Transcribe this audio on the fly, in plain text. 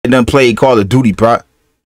done played Call of Duty, bro.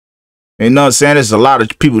 You know what I'm saying? There's a lot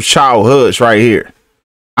of people's childhoods right here.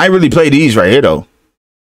 I ain't really played these right here, though.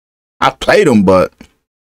 I played them, but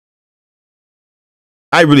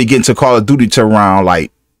I ain't really get into Call of Duty till around,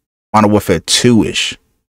 like, Modern Warfare 2-ish.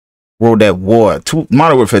 World at War.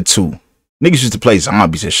 Modern Warfare 2. Niggas used to play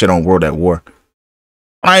zombies and shit on World at War.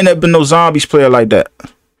 I ain't never been no zombies player like that.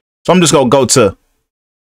 So I'm just gonna go to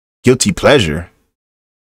Guilty Pleasure.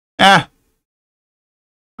 I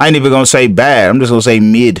ain't even gonna say bad. I'm just gonna say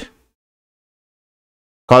mid.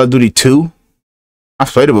 Call of Duty 2. I've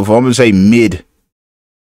played it before. I'm gonna say mid.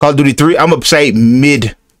 Call of Duty 3. I'm gonna say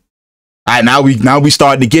mid. All right, now we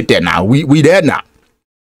starting to get there now. We there now.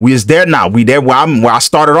 We is there now. We there where I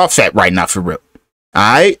started off at right now for real.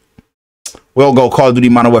 All right. We'll go Call of Duty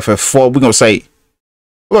Modern Warfare 4. We're gonna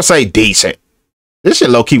say decent. This shit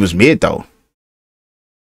low key was mid though.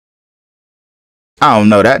 I don't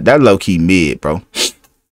know, that low key mid, bro.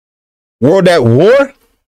 World at War.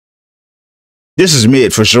 This is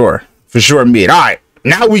mid for sure. For sure mid. All right.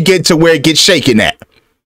 Now we get to where it gets shaking at.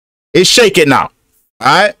 It's shaking now. All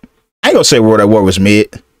right. I ain't gonna say World at War was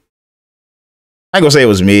mid. I ain't gonna say it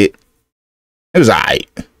was mid. It was all right.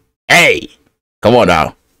 Hey, come on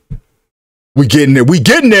now. We getting there. We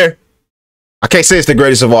getting there. I can't say it's the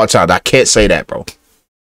greatest of all time. I can't say that, bro.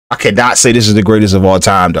 I cannot say this is the greatest of all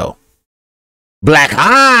time, though. Black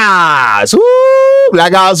Ops. Woo!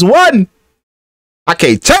 Black Ops 1. I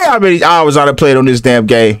can't tell you how many hours I done played on this damn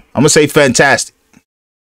game. I'm gonna say fantastic.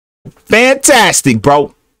 Fantastic,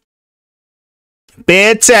 bro.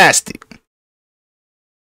 Fantastic.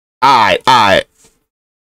 All right.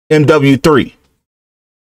 MW3.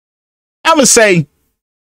 I'm gonna say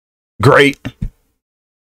great.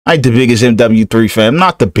 I ain't the biggest MW3 fan. I'm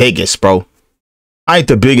not the biggest, bro. I ain't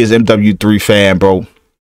the biggest MW3 fan, bro.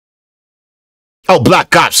 Oh,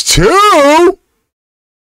 Black Ops 2?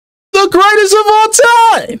 The greatest of all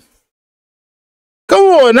time. Come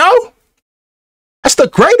on now. That's the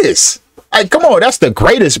greatest. Hey, come on, that's the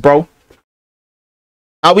greatest, bro.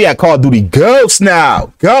 Oh, we at Call of Duty Ghosts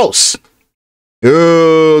now. Ghosts.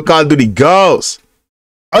 Ooh, Call of Duty Ghosts.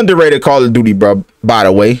 Underrated Call of Duty, bro, by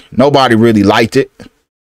the way. Nobody really liked it.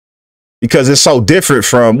 Because it's so different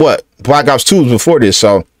from what? Black Ops 2 was before this.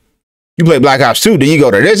 So you play Black Ops 2, then you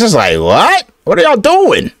go to this. It's like, what? What are y'all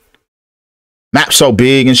doing? Map so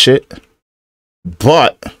big and shit.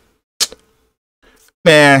 But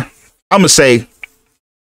man, I'm gonna say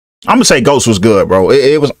Ghost was good, bro.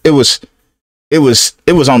 It was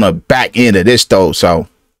on the back end of this though, so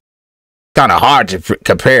kind of hard to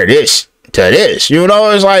compare this to this. You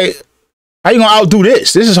know, it's like, how you gonna outdo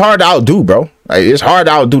this? This is hard to outdo, bro. Like, it's hard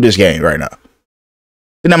to outdo this game right now. I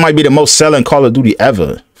think that might be the most selling Call of Duty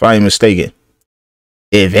ever, if I ain't mistaken.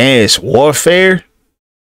 Advanced Warfare.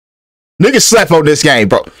 Niggas slept on this game,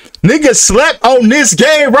 bro. Niggas slept on this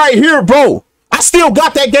game right here, bro. I still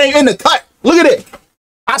got that game in the cut. Look at it.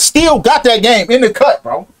 I still got that game in the cut,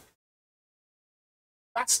 bro.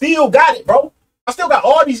 I still got it, bro. I still got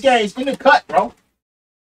all these games in the cut, bro.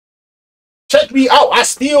 Check me out. I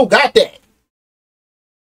still got that.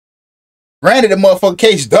 Granted, the motherfucking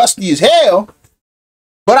case dusty as hell,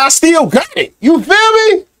 but I still got it. You feel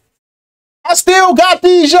me? I still got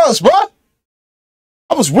these youngs, bro.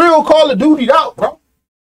 I was real Call of Duty out, bro.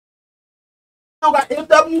 Still got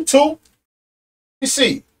MW2. You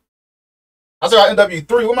see, I still got MW3.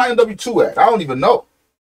 Where my MW2 at? I don't even know.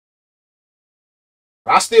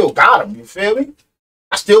 But I still got them. You feel me?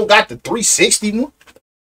 I still got the 360 one.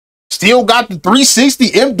 Still got the 360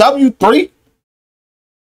 MW3.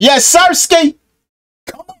 Yes, sir, Skate.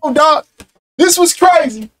 Come on, dog. This was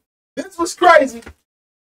crazy. This was crazy.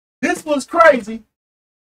 This was crazy.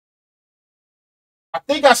 I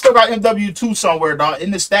think I still got MW2 somewhere, dog,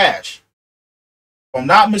 in the stash. If I'm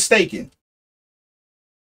not mistaken.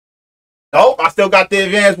 Nope, I still got the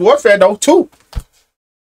Advanced Warfare, though, too.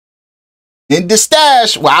 In the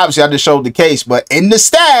stash. Well, obviously, I just showed the case, but in the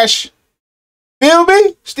stash. Feel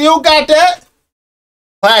me? Still got that.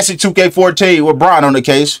 Classic 2K14 with Brian on the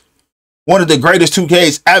case. One of the greatest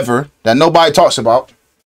 2Ks ever that nobody talks about.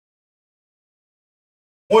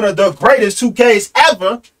 One of the greatest 2Ks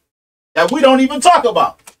ever that we don't even talk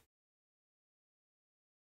about.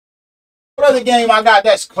 What other game I got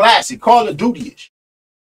that's classic? Call of Duty-ish.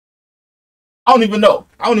 I don't even know.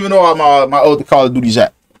 I don't even know how my older Call of Duty's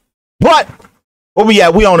at. But where we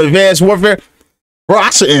at? We on Advanced Warfare. Bro, I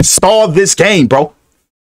should install this game, bro.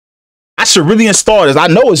 I should really install this. I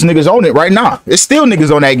know it's niggas on it right now. It's still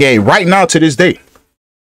niggas on that game right now to this day.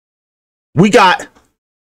 We got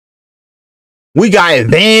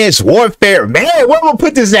Advanced Warfare. Man, where am I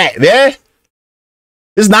put this at, man?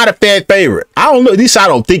 It's not a fan favorite. I don't know. At least I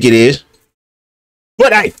don't think it is.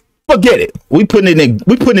 But hey, forget it. We putting it in.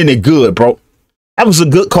 We putting it in good, bro. That was a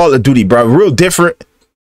good Call of Duty, bro. Real different.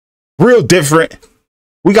 Real different.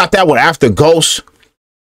 We got that one after Ghost.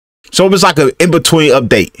 So it was like an in-between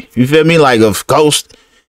update. You feel me? Like of Ghost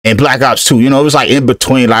and Black Ops 2. You know, it was like in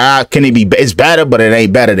between. Like, can it be? It's better, but it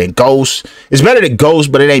ain't better than Ghost. It's better than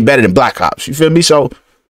Ghost, but it ain't better than Black Ops. You feel me? So,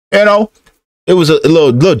 you know, it was a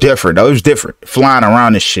little different, though. It was different. Flying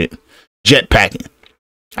around this shit. Jetpacking.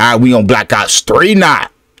 All right, we on Black Ops 3 now.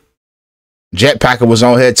 Jetpacker was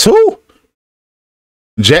on here too.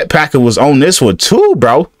 Jetpacker was on this one too,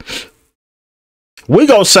 bro. We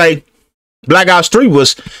gonna say Black Ops 3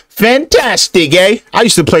 was fantastic, eh? I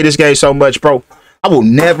used to play this game so much, bro. I will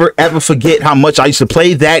never, ever forget how much I used to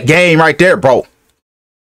play that game right there, bro.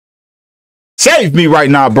 Save me right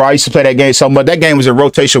now, bro. I used to play that game so much. That game was in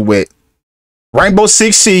rotation with Rainbow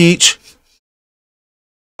Six Siege,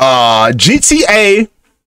 GTA,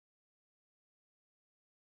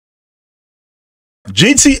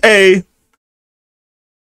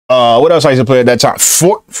 what else I used to play at that time?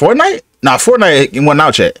 Fortnite? Nah, Fortnite wasn't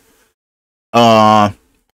out yet.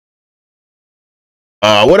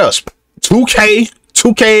 What else?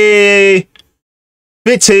 2K15. I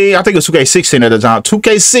think it was 2K16 at the time.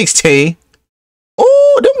 2K16.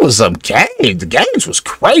 Oh, them was some games. The games was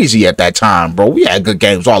crazy at that time, bro. We had good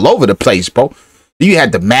games all over the place, bro. You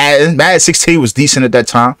had the Madden 16 was decent at that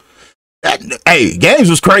time. Hey,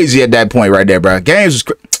 games was crazy at that point right there, bro. Games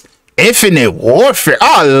was Infinite Warfare.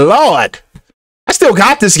 Oh, Lord. I still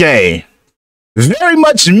got this game. Very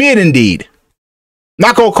much mid, indeed.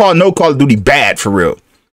 Not gonna call no Call of Duty bad, for real.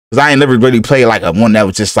 Because I ain't never really played like a one that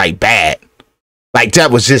was just like bad. Like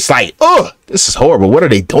that was just like, oh, this is horrible. What are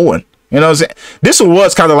they doing? You know what I'm saying? This one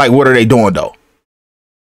was kind of like, what are they doing, though?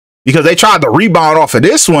 Because they tried to rebound off of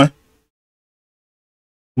this one.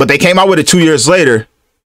 But they came out with it 2 years later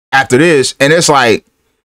after this. And it's like,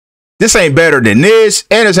 this ain't better than this.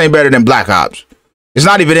 And this ain't better than Black Ops. It's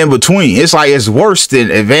not even in between. It's like it's worse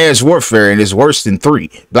than Advanced Warfare. And it's worse than 3.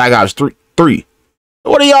 Black Ops 3.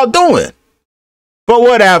 What are y'all doing? But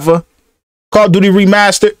whatever. Call of Duty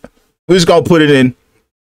Remastered. We're just going to put it in.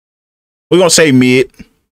 We're going to say mid.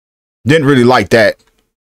 Didn't really like that.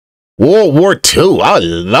 World War II. Oh,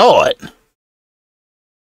 Lord.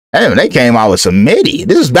 Damn, they came out with some midi.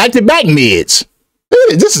 This is back-to-back mids.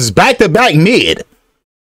 This is back-to-back mid.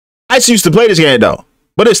 I used to play this game, though.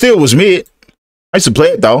 But it still was mid. I used to play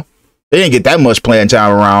it, though. They didn't get that much playing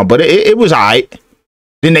time around. But it was all right.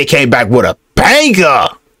 Then they came back with a banger.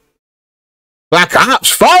 Black Ops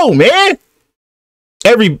 4, man.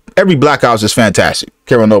 Every Black Ops is fantastic.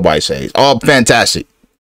 Care what nobody says. All fantastic.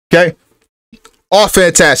 Okay? All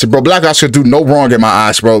fantastic, bro. Black Ops could do no wrong in my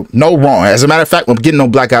eyes, bro. No wrong. As a matter of fact, I'm getting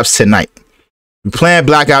on Black Ops tonight. We're playing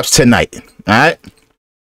Black Ops tonight. All right?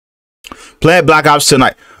 Playing Black Ops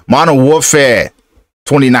tonight. Modern Warfare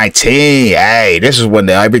 2019. Hey, this is when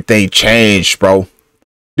everything changed, bro.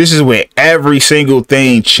 This is when every single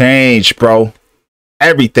thing changed, bro.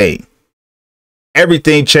 Everything.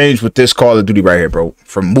 Everything changed with this Call of Duty right here, bro.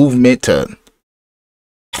 From movement to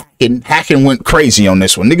hacking went crazy on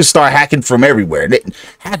this one. Niggas start hacking from everywhere.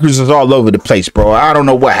 Hackers is all over the place, bro. I don't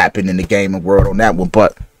know what happened in the gaming world on that one,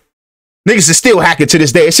 but niggas is still hacking to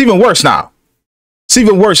this day. It's even worse now. It's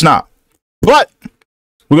even worse now. But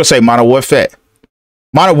we're gonna say Modern Warfare.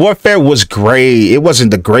 Modern Warfare was great. It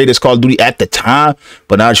wasn't the greatest Call of Duty at the time,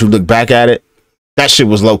 but now that you look back at it, that shit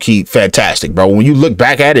was low-key fantastic, bro. When you look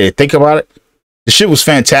back at it and think about it, the shit was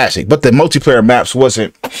fantastic. But the multiplayer maps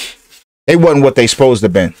wasn't what they supposed to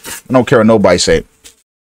have been. I don't care what nobody say.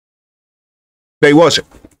 They wasn't.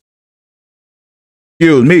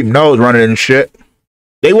 Excuse me, nose running and shit.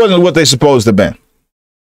 They wasn't what they supposed to have been.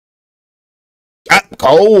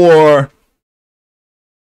 Cold War.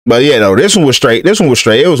 But yeah, though, this one was straight. This one was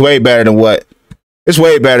straight. It was way better than what. It's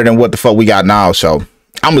way better than what the fuck we got now. So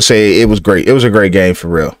I'm gonna say it was great. It was a great game for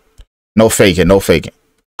real. No faking. No faking.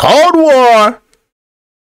 Cold War.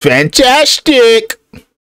 Fantastic.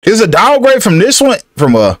 Is a downgrade from this one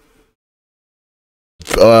from a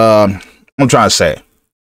I'm trying to say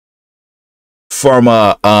from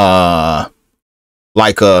like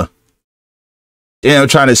a, you know,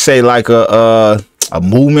 trying to say like a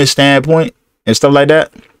movement standpoint and stuff like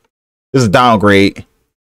that. This is a downgrade,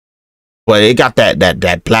 but it got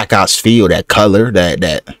that Black Ops feel, that color,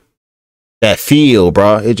 that feel,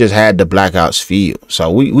 bro. It just had the Black Ops feel. So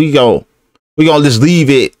we gonna just leave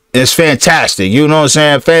it. It's fantastic. You know what I'm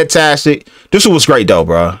saying? Fantastic. This one was great, though,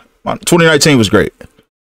 bro. 2019 was great.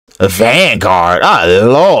 A Vanguard. Oh,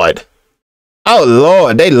 Lord. Oh,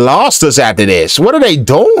 Lord. They lost us after this. What are they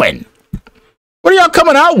doing? What are y'all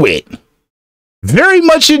coming out with? Very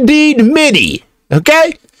much indeed MIDI.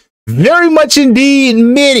 Okay? Very much indeed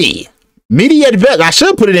MIDI. MIDI at best. I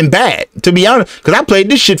should put it in bad, to be honest, because I played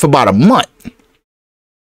this shit for about a month.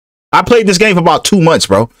 I played this game for about 2 months,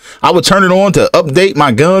 bro. I would turn it on to update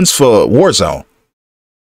my guns for Warzone.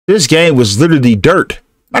 This game was literally dirt.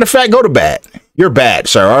 Matter of fact, go to bad. You're bad,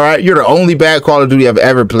 sir. All right? You're the only bad Call of Duty I've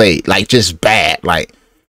ever played. Like, just bad. Like,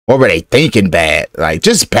 what were they thinking bad? Like,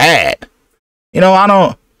 just bad. You know, I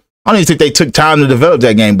don't even think they took time to develop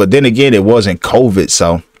that game. But then again, it wasn't COVID,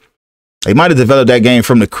 so they might have developed that game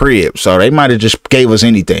from the crib. So they might have just gave us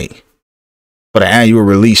anything for the annual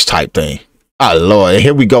release type thing. Oh, Lord.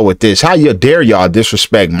 Here we go with this. How you dare y'all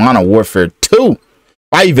disrespect Modern Warfare 2?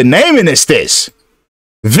 Why even naming this?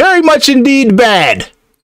 Very much indeed bad.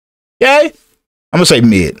 Okay? I'm going to say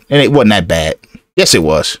mid. And it wasn't that bad. Yes, it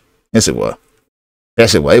was. Yes, it was.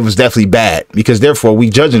 Yes, it was. It was definitely bad. Because therefore,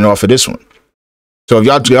 we judging it off of this one. So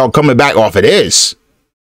if y'all coming back off of this,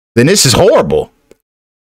 then this is horrible.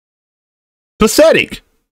 Pathetic.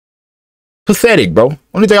 Pathetic, bro.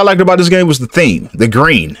 Only thing I liked about this game was the theme. The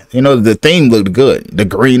green. You know, the theme looked good. The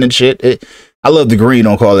green and shit. I love the green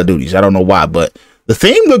on Call of Duties. I don't know why, but the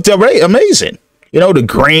theme looked amazing. You know, the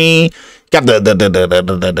green. Got the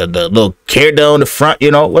little character on the front,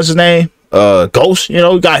 you know. What's his name? Ghost, you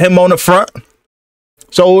know, got him on the front.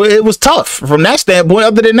 So it was tough from that standpoint.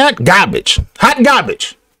 Other than that, garbage. Hot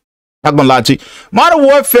garbage. Not gonna lie to you. Modern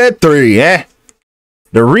Warfare 3, eh?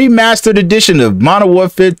 The remastered edition of Modern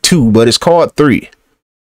Warfare 2, but it's called 3.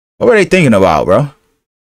 What were they thinking about, bro?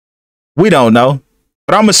 We don't know.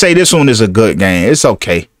 But I'm gonna say this one is a good game. It's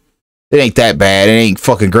okay. It ain't that bad. It ain't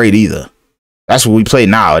fucking great either. That's what we play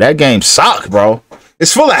now. That game sucks, bro.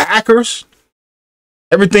 It's full of hackers.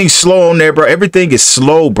 Everything's slow on there, bro. Everything is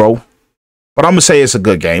slow, bro. But I'm going to say it's a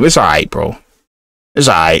good game. It's all right, bro. It's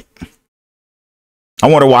all right. I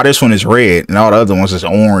wonder why this one is red and all the other ones is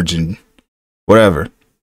orange and whatever.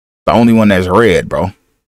 The only one that's red, bro.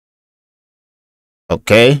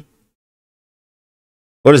 Okay.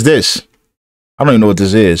 What is this? I don't even know what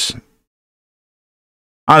this is.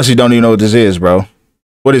 Honestly, don't even know what this is, bro.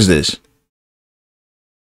 What is this?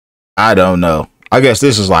 I don't know. I guess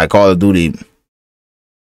this is like Call of Duty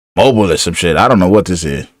Mobile or some shit. I don't know what this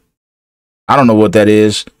is. I don't know what that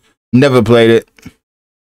is. Never played it.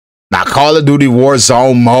 Now, Call of Duty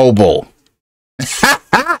Warzone Mobile.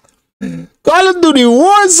 Call of Duty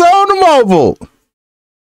Warzone Mobile.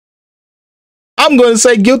 I'm going to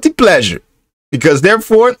say guilty pleasure. Because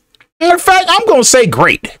therefore, in fact, I'm going to say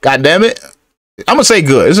great. God damn it. I'm going to say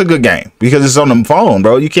good. It's a good game. Because it's on the phone,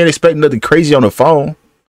 bro. You can't expect nothing crazy on the phone.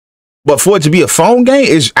 But for it to be a phone game,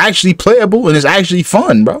 it's actually playable and it's actually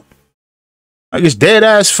fun, bro. Like, it's dead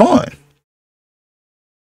ass fun.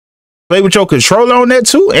 Play with your controller on that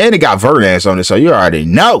too, and it got Verdansk on it, so you already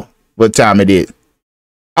know what time it is.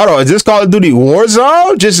 Hold on, is this Call of Duty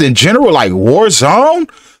Warzone? Just in general, like Warzone?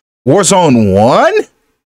 Warzone 1?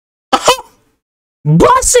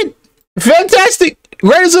 Bust it! Fantastic!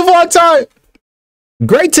 Greatest of all time!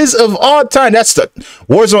 Greatest of all time. That's the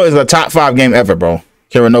Warzone is a top 5 game ever, bro.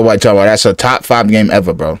 Can't nobody tell me that's a top 5 game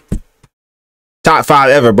ever, bro. Top 5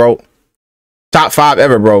 ever, bro. Top 5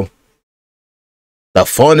 ever, bro. The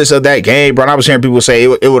funness of that game, bro. I was hearing people say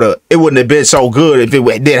it wouldn't have been so good if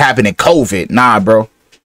it did happen in COVID. Nah, bro.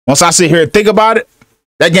 Once I sit here and think about it,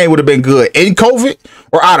 that game would have been good in COVID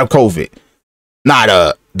or out of COVID.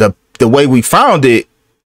 Nah, the way we found it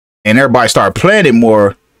and everybody started playing it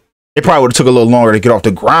more, it probably would have took a little longer to get off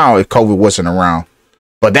the ground if COVID wasn't around.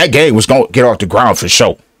 But that game was going to get off the ground for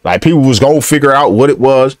sure. Like, people was going to figure out what it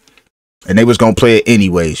was and they was going to play it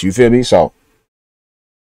anyways. You feel me? So,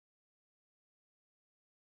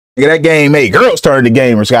 that game made girls turn to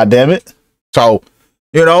gamers, goddammit. So,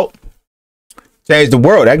 you know, changed the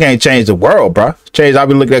world. That game changed the world, bro. Changed. I've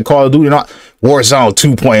been looking at Call of Duty, Warzone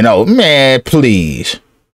 2.0. Man, please.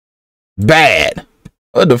 Bad.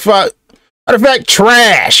 What the fuck? Matter of fact,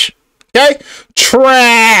 trash. Okay?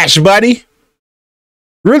 Trash, buddy.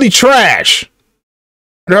 Really trash.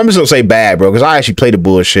 I'm just gonna say bad, bro, because I actually play the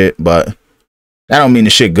bullshit, but that don't mean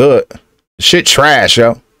the shit good. The shit trash,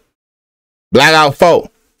 yo. Blackout 4.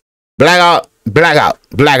 Blackout.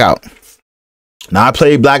 Now, I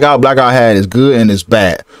played Blackout. Blackout had its good and its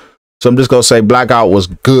bad. So I'm just going to say Blackout was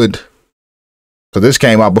good. So this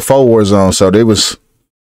came out before Warzone. So they was,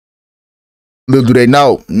 little do they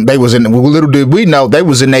know, they was in, little did we know, they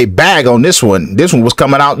was in a bag on this one. This one was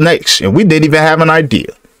coming out next. And we didn't even have an idea.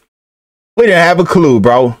 We didn't have a clue,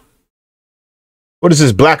 bro. What is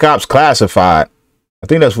this? Black Ops Classified. I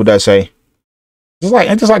think that's what that say. It's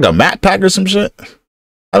like a map pack or some shit.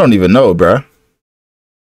 I don't even know, bro.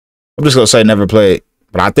 I'm just gonna say never played,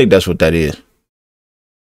 but I think that's what that is.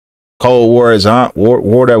 Cold War is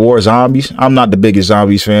War that War Zombies. I'm not the biggest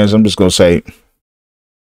zombies fans. I'm just gonna say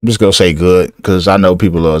good because I know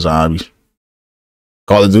people love zombies.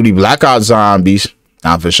 Call of Duty Black Ops Zombies.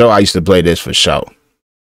 Now for sure, I used to play this for sure.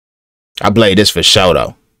 I played this for sure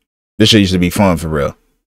though. This shit used to be fun for real.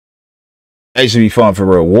 It used to be fun for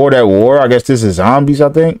real. War that War. I guess this is zombies. I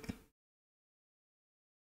think.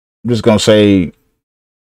 I'm just gonna say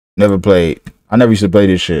never played. I never used to play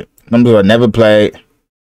this shit. I'm just gonna never played.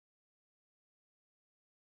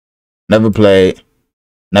 Never played.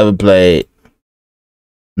 Never played.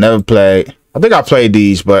 Never played. I think I played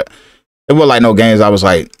these, but it wasn't like no games I was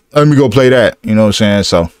like, let me go play that. You know what I'm saying?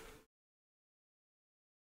 So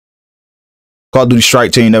Call of Duty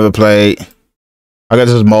Strike Team never played. I guess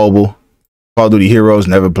this is mobile. Call of Duty Heroes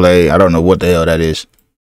never played. I don't know what the hell that is.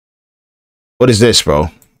 What is this, bro?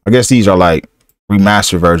 I guess these are like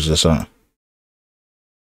remastered versions or something.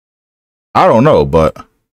 I don't know, but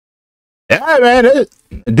yeah, man,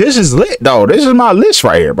 this is lit though. This is my list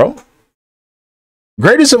right here, bro.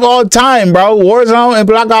 Greatest of all time, bro. Warzone and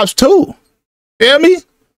Black Ops 2. Feel me?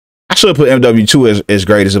 I should put MW2 as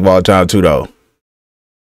greatest of all time too, though.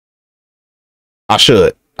 I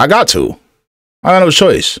should. I got to. I got no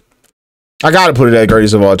choice. I gotta put it at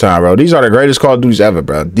greatest of all time, bro. These are the greatest Call of Duties ever,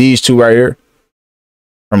 bro. These two right here.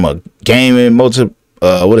 From a gaming what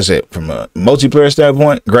is it? From a multiplayer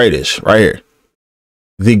standpoint, greatest right here.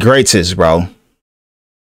 The greatest, bro.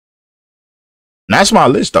 That's my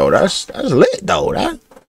list though. That's lit though.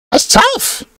 That's tough.